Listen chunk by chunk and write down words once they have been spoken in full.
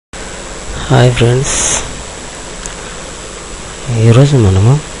Hi friends, ఈరోజు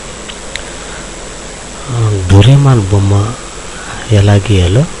మనము Doraemon బొమ్మ ఎలా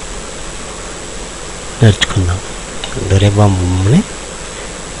గీయాలో నేర్చుకుందాం. డోరేమాన్ బొమ్మని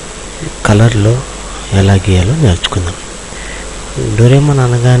కలర్లో ఎలా గీయాలో నేర్చుకుందాం. డోరేమాన్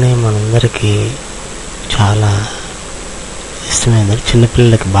అనగానే మనందరికీ చాలా ఇష్టమైనది,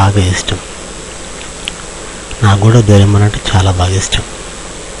 చిన్నపిల్లలకి బాగా ఇష్టం. నాకు కూడా డోరేమాన్ అంటే చాలా బాగా ఇష్టం.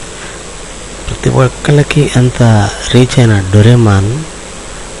 ప్రతి ఒక్కళ్ళకి అంత రీచ్ అయిన డోరేమాన్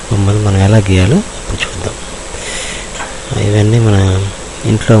బొమ్మను మనం ఎలా గీయాలో ఇప్పుడు చూద్దాం. ఇవన్నీ మన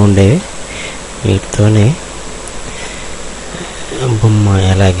ఇంట్లో ఉండేవి, వీటితోనే బొమ్మ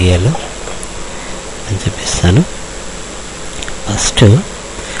ఎలా గీయాలో అని చెప్పిస్తాను. ఫస్ట్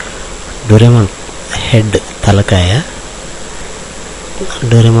డోరేమాన్ హెడ్ తలకాయ,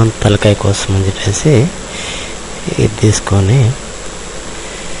 డోరేమాన్ తలకాయ కోసం అని చెప్పేసి ఇది తీసుకొని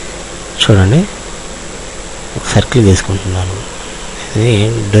చూడండి, ఒక సర్కిల్ తీసుకుంటున్నాను. ఇది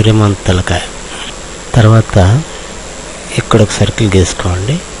డోరేమాన్ తలకాయ. తర్వాత ఇక్కడ ఒక సర్కిల్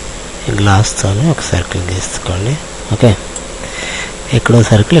గీసుకోండి, గ్లాస్తోనే ఒక సర్కిల్ గీసుకోండి. ఓకే, ఎక్కడో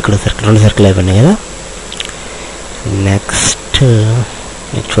సర్కిల్, ఎక్కడో సర్కిల్, రెండు సర్కిల్ అయిపోయినాయి కదా. నెక్స్ట్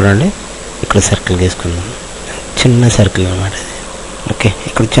చూడండి, ఇక్కడ సర్కిల్ గీసుకుందాం. చిన్న సర్కిల్ అన్నమాట ఇది. ఓకే,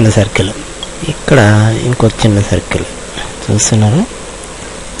 ఇక్కడ చిన్న సర్కిల్, ఇక్కడ ఇంకొక చిన్న సర్కిల్ చూస్తున్నారు.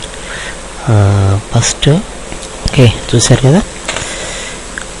 ఫస్ట్ ఓకే, చూసారు కదా,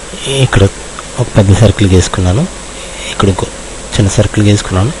 ఇక్కడ ఒక పెద్ద సర్కిల్ గీసుకున్నాను, ఇక్కడ ఇంకో చిన్న సర్కిల్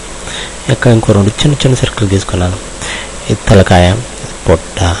గీసుకున్నాను, ఇక్కడ ఇంకో రెండు చిన్న చిన్న సర్కిల్ గీసుకున్నాను. ఇది తలకాయ,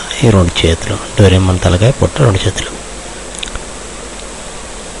 పొట్ట, ఈ రెండు చేతులు. డోరేమాన్ తలకాయ, పొట్ట, రెండు చేతులు.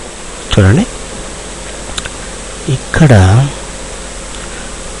 చూడండి, ఇక్కడ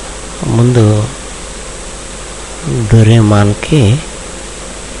ముందు డోరేమాన్కి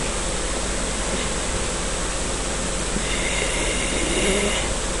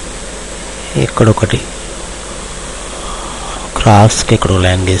ఇక్కడ ఒకటి క్రాస్కి ఇక్కడ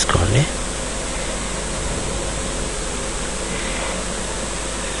లైన్ గీసుకోండి.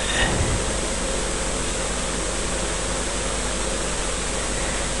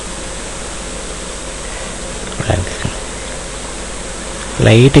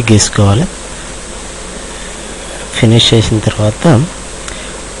 లైట్ గీసుకోవాలి. ఫినిష్ చేసిన తర్వాత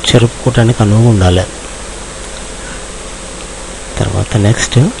చెరుపుకోవడానికి అనువుగా ఉండాలి. తర్వాత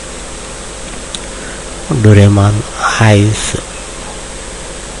next Doraemon ice,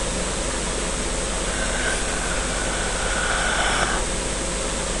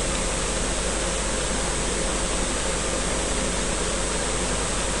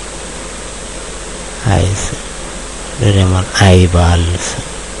 ice, Doraemon I balls,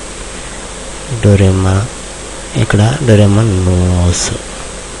 Doraemon ఇక్కడ డోరేమాన్ నోస్.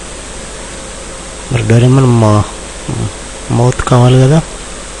 మరి డోరేమాన్ మౌత్ కావాలి కదా,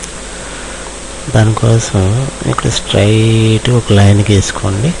 దానికోసం ఇక్కడ స్ట్రైట్ ఒక లైన్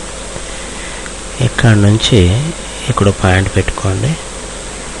గీసుకోండి. ఇక్కడ నుంచి ఇక్కడ పాయింట్ పెట్టుకోండి,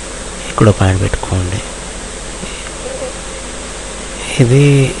 ఇక్కడ పాయింట్ పెట్టుకోండి. ఇది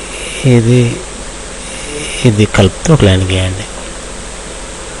ఇది ఇది కలుపుతూ ఒక లైన్ గీయండి.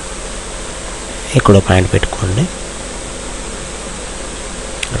 ఇక్కడ పాయింట్ పెట్టుకోండి,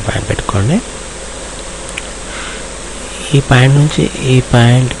 పాయింట్ పెట్టుకోండి. ఈ పాయింట్ నుంచి ఈ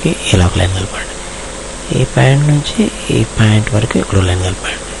పాయింట్కి ఇలా ఒక లైన్ కలపండి. ఈ పాయింట్ నుంచి ఈ పాయింట్ వరకు ఇక్కడ లైన్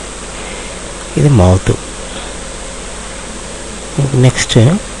కలపండి. ఇది మౌత్. నెక్స్ట్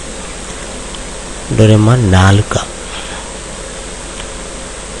డోరేమాన్ నాలుక,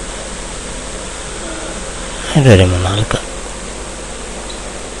 డోరేమాన్ నాలుక.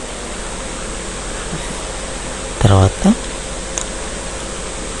 తర్వాత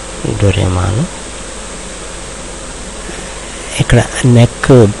డోరేమాన్ ఇక్కడ నెక్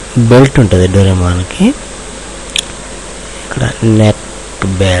బెల్ట్ ఉంటుంది డోరేమాన్కి, ఇక్కడ నెక్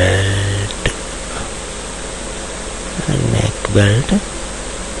బెల్ట్, నెక్ బెల్ట్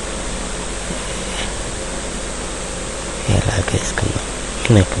ఎలా వేసుకుందాం.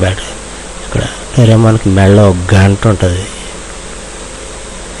 నెక్ బెల్ట్ ఇక్కడ డోరేమాన్కి మెడలో ఒక గంట ఉంటుంది,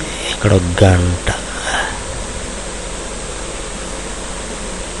 ఇక్కడ ఒక గంట,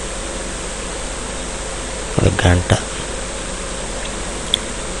 ఒక గంట.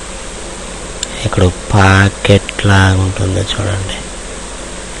 ఇక్కడ పాకెట్ లాగా ఉంటుంది చూడండి,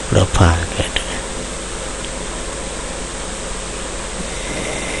 ఇక్కడ పాకెట్.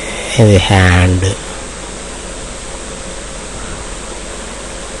 ఇది హ్యాండ్,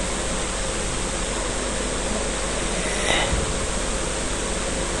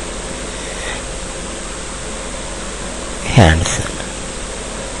 హ్యాండ్స్.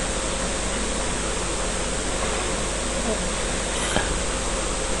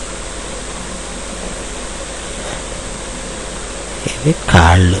 ఇది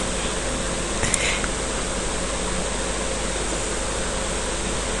కాళ్ళు.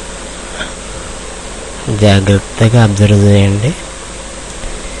 జాగ్రత్తగా అబ్జర్వ్ చేయండి.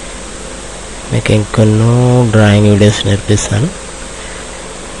 మీకు ఇంకొన్నో డ్రాయింగ్ వీడియోస్ నేర్పిస్తాను.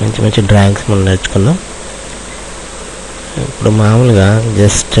 మంచి మంచి డ్రాయింగ్స్ మనం నేర్చుకుందాం. ఇప్పుడు మామూలుగా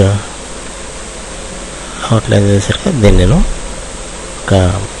జస్ట్ అవుట్లైన్ చేశాక దీన్ని నేను ఒక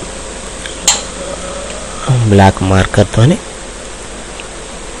బ్లాక్ మార్కర్తో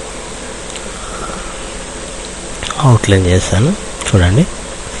అవుట్లైన్ చేస్తాను. చూడండి,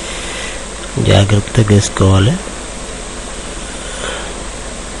 జాగ్రత్తగా తీసుకోవాలి.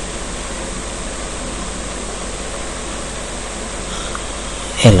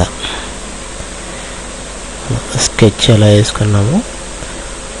 ఇలా స్కెచ్ ఎలా వేసుకున్నామో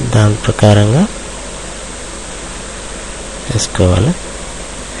దాని ప్రకారంగా వేసుకోవాలి.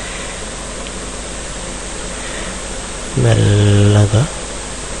 మెల్లగా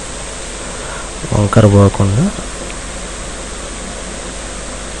వంకర పోకుండా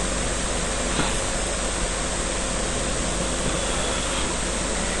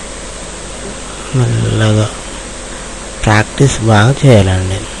మెల్లగా ప్రాక్టీస్ బాగా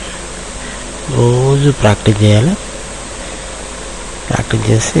చేయాలండి. రోజు ప్రాక్టీస్ చేయాలి. ప్రాక్టీస్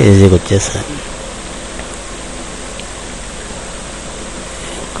చేస్తే ఈజీగా వచ్చేస్తుంది.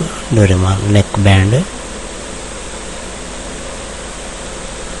 డోరేమాన్ నెక్ బ్యాండ్,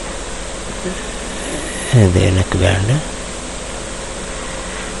 ఇది నెక్ బ్యాండ్.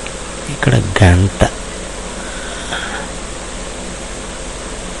 ఇక్కడ గంట,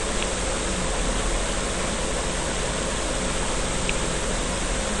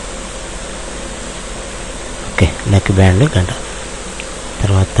 ఓకే, నెక్ బ్యాండ్ గంట.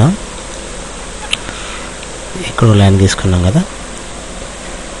 తర్వాత ఇక్కడ లైన్ తీసుకున్నాం కదా,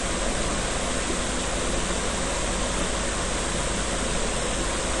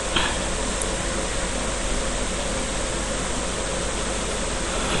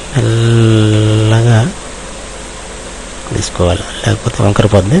 మెల్లగా తీసుకోవాలి, లేకపోతే వంకర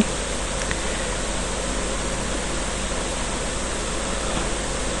పోద్ది.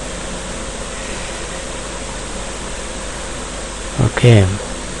 ఓకే,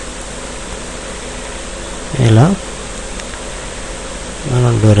 ఇలా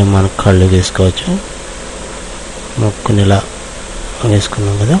మనం డోరేమాన్ కళ్ళు తీసుకోవచ్చు. ముక్కుని ఇలా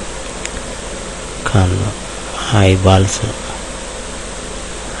వేసుకున్నాం కదా, కన్ను, ఐ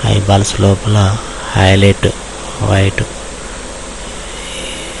బాల్స్ లోపల హైలైట్ వైట్,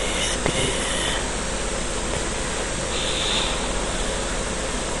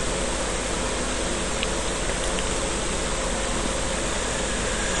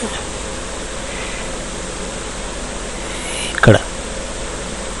 ఇక్కడ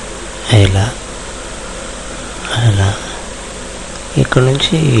ఇలా అలా, ఇక్కడ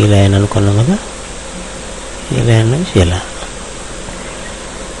నుంచి ఈ లైన్ అనుకున్నాం కదా, ఈ లైన్ నుంచి ఇలా,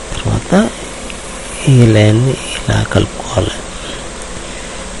 తర్వాత ఈ లైన్ని ఇలా కలుపుకోవాలి,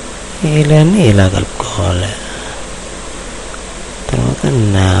 ఈ లైన్ని ఇలా కలుపుకోవాలి. తర్వాత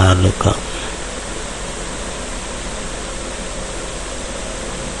నాలుక,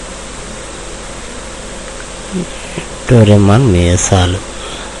 డోరేమాన్ మీసాలు,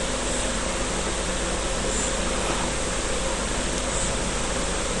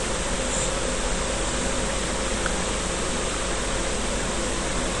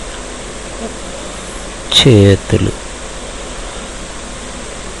 చేతులు,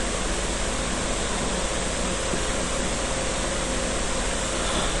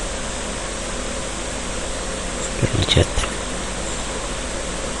 చేతులు,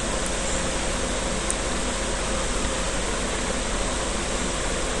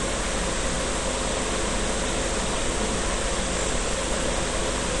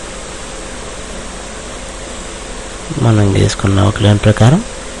 మనం చేసుకున్న అవుట్లైన్ ప్రకారం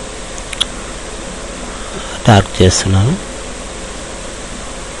డార్క్ చేస్తున్నాను.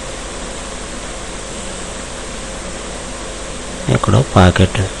 ఇక్కడ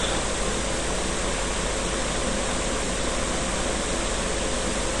పాకెట్,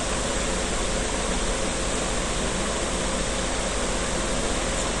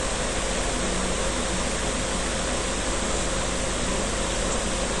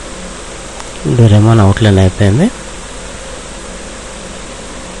 డోరేమాన్ అవుట్లైన్ అయిపోయింది.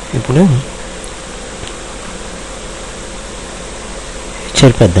 ఇప్పుడు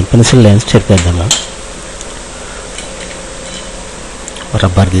చెరిపేద్దాం, పెన్సిల్ లైన్స్ చెరిపేద్దాము.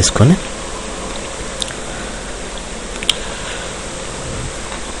 రబ్బర్ తీసుకొని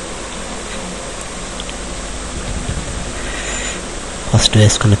ఫస్ట్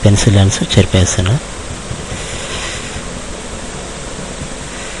వేసుకున్న పెన్సిల్ లైన్స్ చెరిపేస్తాను.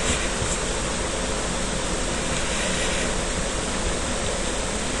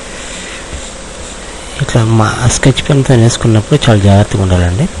 ఇట్లా మా స్కెచ్ పెన్తో వేసుకున్నప్పుడు చాలా జాగ్రత్తగా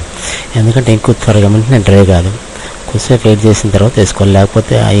ఉండాలండి, ఎందుకంటే ఇంకు త్వరగా వెంటనే డ్రై కాదు, కొద్దిసేపు వెయిట్ చేసిన తర్వాత వేసుకోవాలి,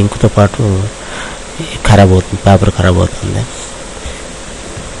 లేకపోతే ఆ ఇంకుతో పాటు ఖరాబ్ అవుతుంది, పేపర్ ఖరాబ్ అవుతుంది.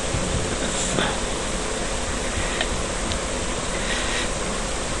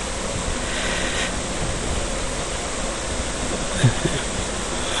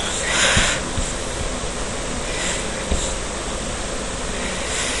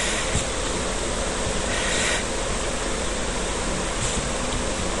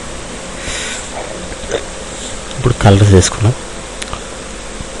 ఇప్పుడు కలర్స్ వేసుకున్నాం.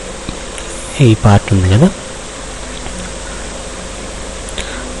 ఈ పార్ట్ ఉంది కదా,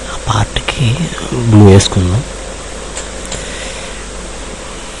 ఆ పార్ట్కి బ్లూ వేసుకుందాం.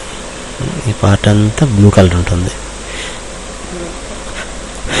 ఈ పార్ట్ అంతా బ్లూ కలర్ ఉంటుంది.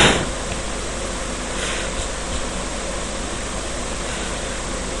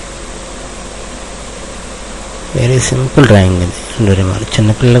 వెరీ సింపుల్ డ్రాయింగ్ ఇది, డోరేమాన్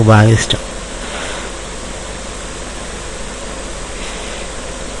చిన్నపిల్లలకు బాగా ఇష్టం.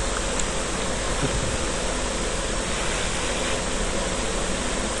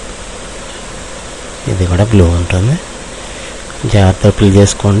 ఇది కూడా బ్లూ ఉంటుంది, జాగ్రత్తగా ఫిల్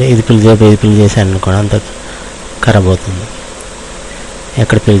చేసుకోండి. ఇది ఫిల్ చేశాను కూడా అంత ఖరాబ్ అవుతుంది.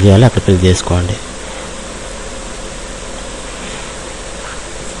 ఎక్కడ ఫిల్ చేయాలో అక్కడ ఫిల్ చేసుకోండి.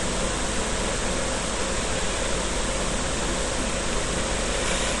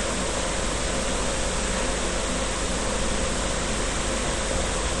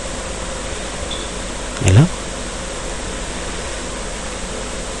 ఇలా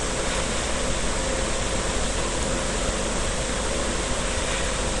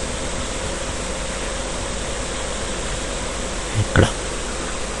ఇక్కడ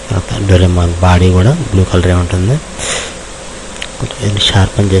డోరేమాన్ బాడీ కూడా బ్లూ కలరే ఉంటుంది. కొంచెం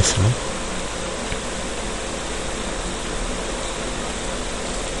షార్పన్ చేస్తున్నాం.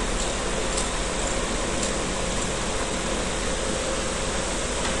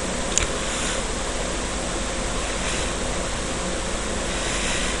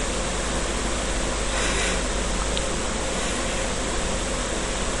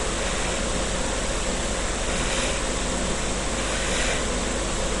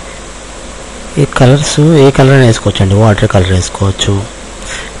 ఈ కలర్స్ ఏ కలర్ అయినా వేసుకోవచ్చు అండి, వాటర్ కలర్ వేసుకోవచ్చు,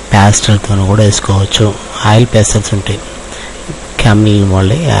 ప్యాస్టల్తో కూడా వేసుకోవచ్చు. ఆయిల్ పేస్టల్స్ ఉంటాయి, క్యామిల్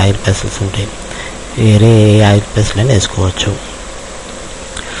వాళ్ళే ఆయిల్ పేస్టల్స్ ఉంటాయి, వేరే ఆయిల్ పేస్టల్ అయినా వేసుకోవచ్చు.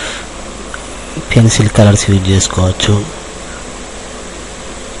 పెన్సిల్ కలర్స్ యూజ్ చేసుకోవచ్చు.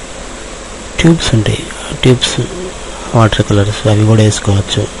 ట్యూబ్స్ ఉంటాయి, ట్యూబ్స్ వాటర్ కలర్స్ అవి కూడా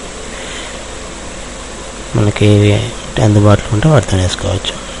వేసుకోవచ్చు. మనకి ఏవి అందుబాటులో ఉంటే వాటితో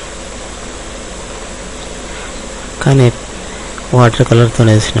వేసుకోవచ్చు. కానీ వాటర్ కలర్తో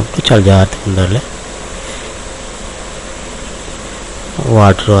వేసినప్పుడు చాలా జాగ్రత్తగా ఉండాలి.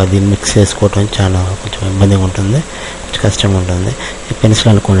 వాటర్ అది మిక్స్ చేసుకోవటం చాలా కొంచెం ఇబ్బందిగా ఉంటుంది, కొంచెం కష్టంగా ఉంటుంది. ఈ పెన్సిల్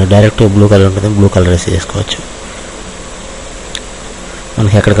అనుకోండి డైరెక్ట్ బ్లూ కలర్ ఉంటుంది, బ్లూ కలర్ వేసి చేసుకోవచ్చు.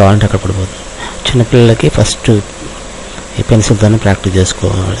 మనకి ఎక్కడ కావాలంటే అక్కడ పడిపోతుంది. చిన్నపిల్లలకి ఫస్ట్ ఈ పెన్సిల్తోనే ప్రాక్టీస్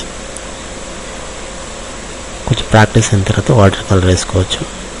చేసుకోవాలి. కొంచెం ప్రాక్టీస్ అయిన తర్వాత వాటర్ కలర్ వేసుకోవచ్చు.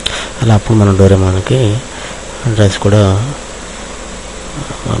 అలా అప్పుడు మన డోరేమాన్కి డ్రెస్ కూడా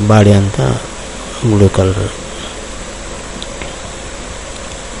బాడీ అంతా బ్లూ కలర్.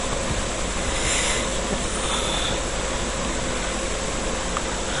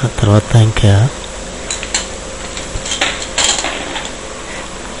 ఆ తర్వాత ఇంకా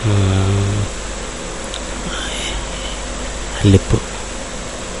లిప్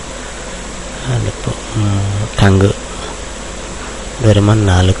టంగ్, డోరేమాన్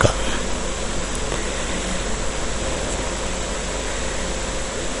నాలుక.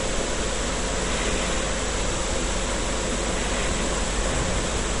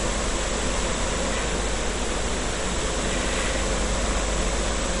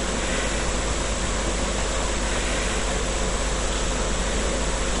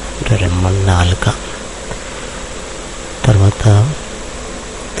 డోరేమాన్ నాలుక. తర్వాత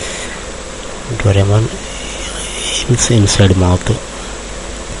డోరేమాన్ ఇన్సైడ్ మౌత్,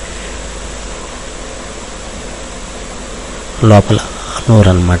 లోపల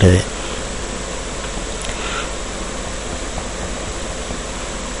నోరు అన్నమాట ఇది.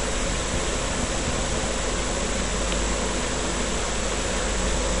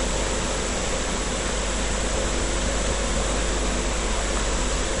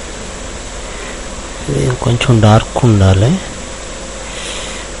 కొంచెం డార్క్ ఉండాలి,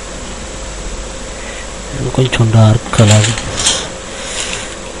 కొంచెం డార్క్ కలర్.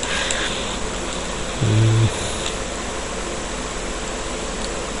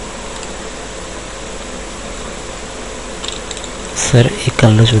 సరే ఈ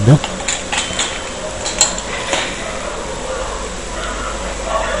కలర్ చూద్దాం.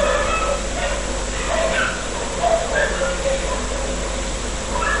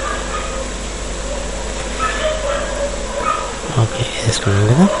 ఓకే వేసుకున్నాం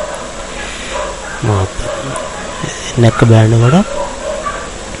కదా. నెక్ బ్యాండ్ కూడా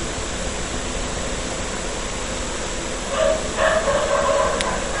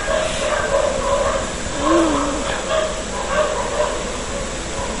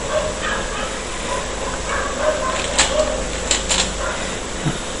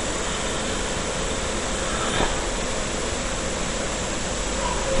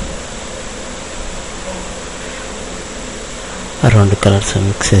రెండు కలర్స్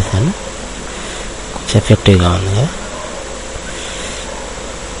మిక్స్ చేశాను, కొంచెం ఎఫెక్టివ్గా ఉంది కదా.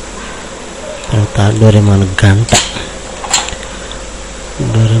 తర్వాత డోరేమాన్ గంట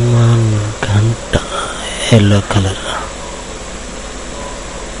ఎల్లో కలర్.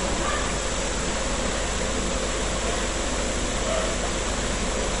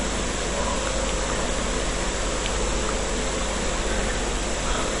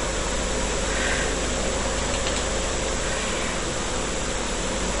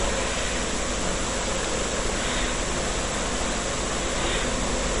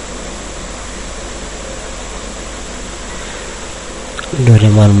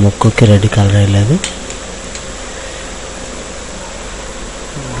 డోరేమాన్ ముక్కుకి రెడ్ కలర్ వేయలేదు.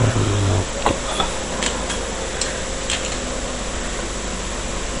 ముక్కు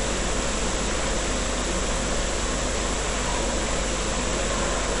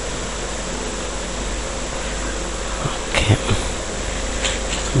ఓకే.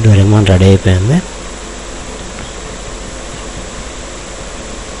 డోరేమాన్ రెడీ అయిపోయింది.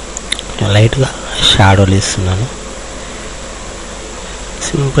 లైట్గా షాడోలు ఇస్తున్నాను.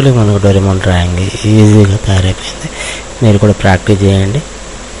 సింపుల్గా మనకు డోరేమాన్ డ్రాయింగ్ ఈజీగా తయారైపోయింది. మీరు కూడా ప్రాక్టీస్ చేయండి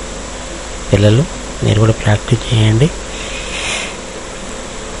పిల్లలు, మీరు కూడా ప్రాక్టీస్ చేయండి.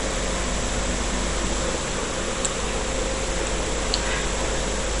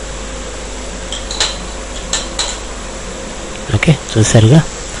 ఓకే చూసారుగా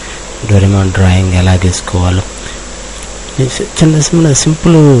డోరేమాన్ డ్రాయింగ్ ఎలా తీసుకోవాలో. చిన్న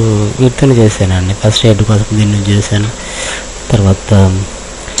సింపుల్ వీటితోనే చేశానండి. ఫస్ట్ హెడ్ కోసం దీన్ని చేశాను, తర్వాత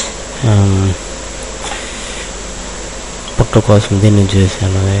పుట్ట కోసం దీన్ని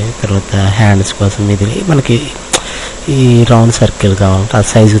చేశాను, తర్వాత హ్యాండ్స్ కోసం ఇది మనకి ఈ రౌండ్ సర్కిల్ కావాలంటే ఆ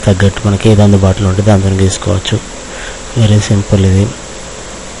సైజు తగ్గట్టు మనకి ఏది అందుబాటులో ఉంటే దాంతో తీసుకోవచ్చు. వెరీ సింపుల్ ఇది.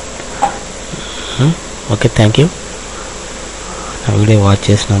 ఓకే థ్యాంక్ యూ నా వీడియో వాచ్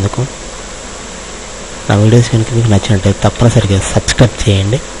చేసినందుకు. నా వీడియోస్ కనుక మీకు నచ్చినట్లయితే తప్పనిసరిగా సబ్స్క్రైబ్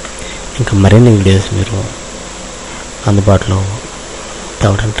చేయండి. ఇంకా మరిన్ని వీడియోస్ మీరు అందుబాటులో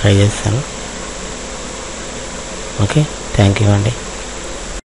తేవడానికి ట్రై చేస్తాను. ఓకే థ్యాంక్ యూ అండి.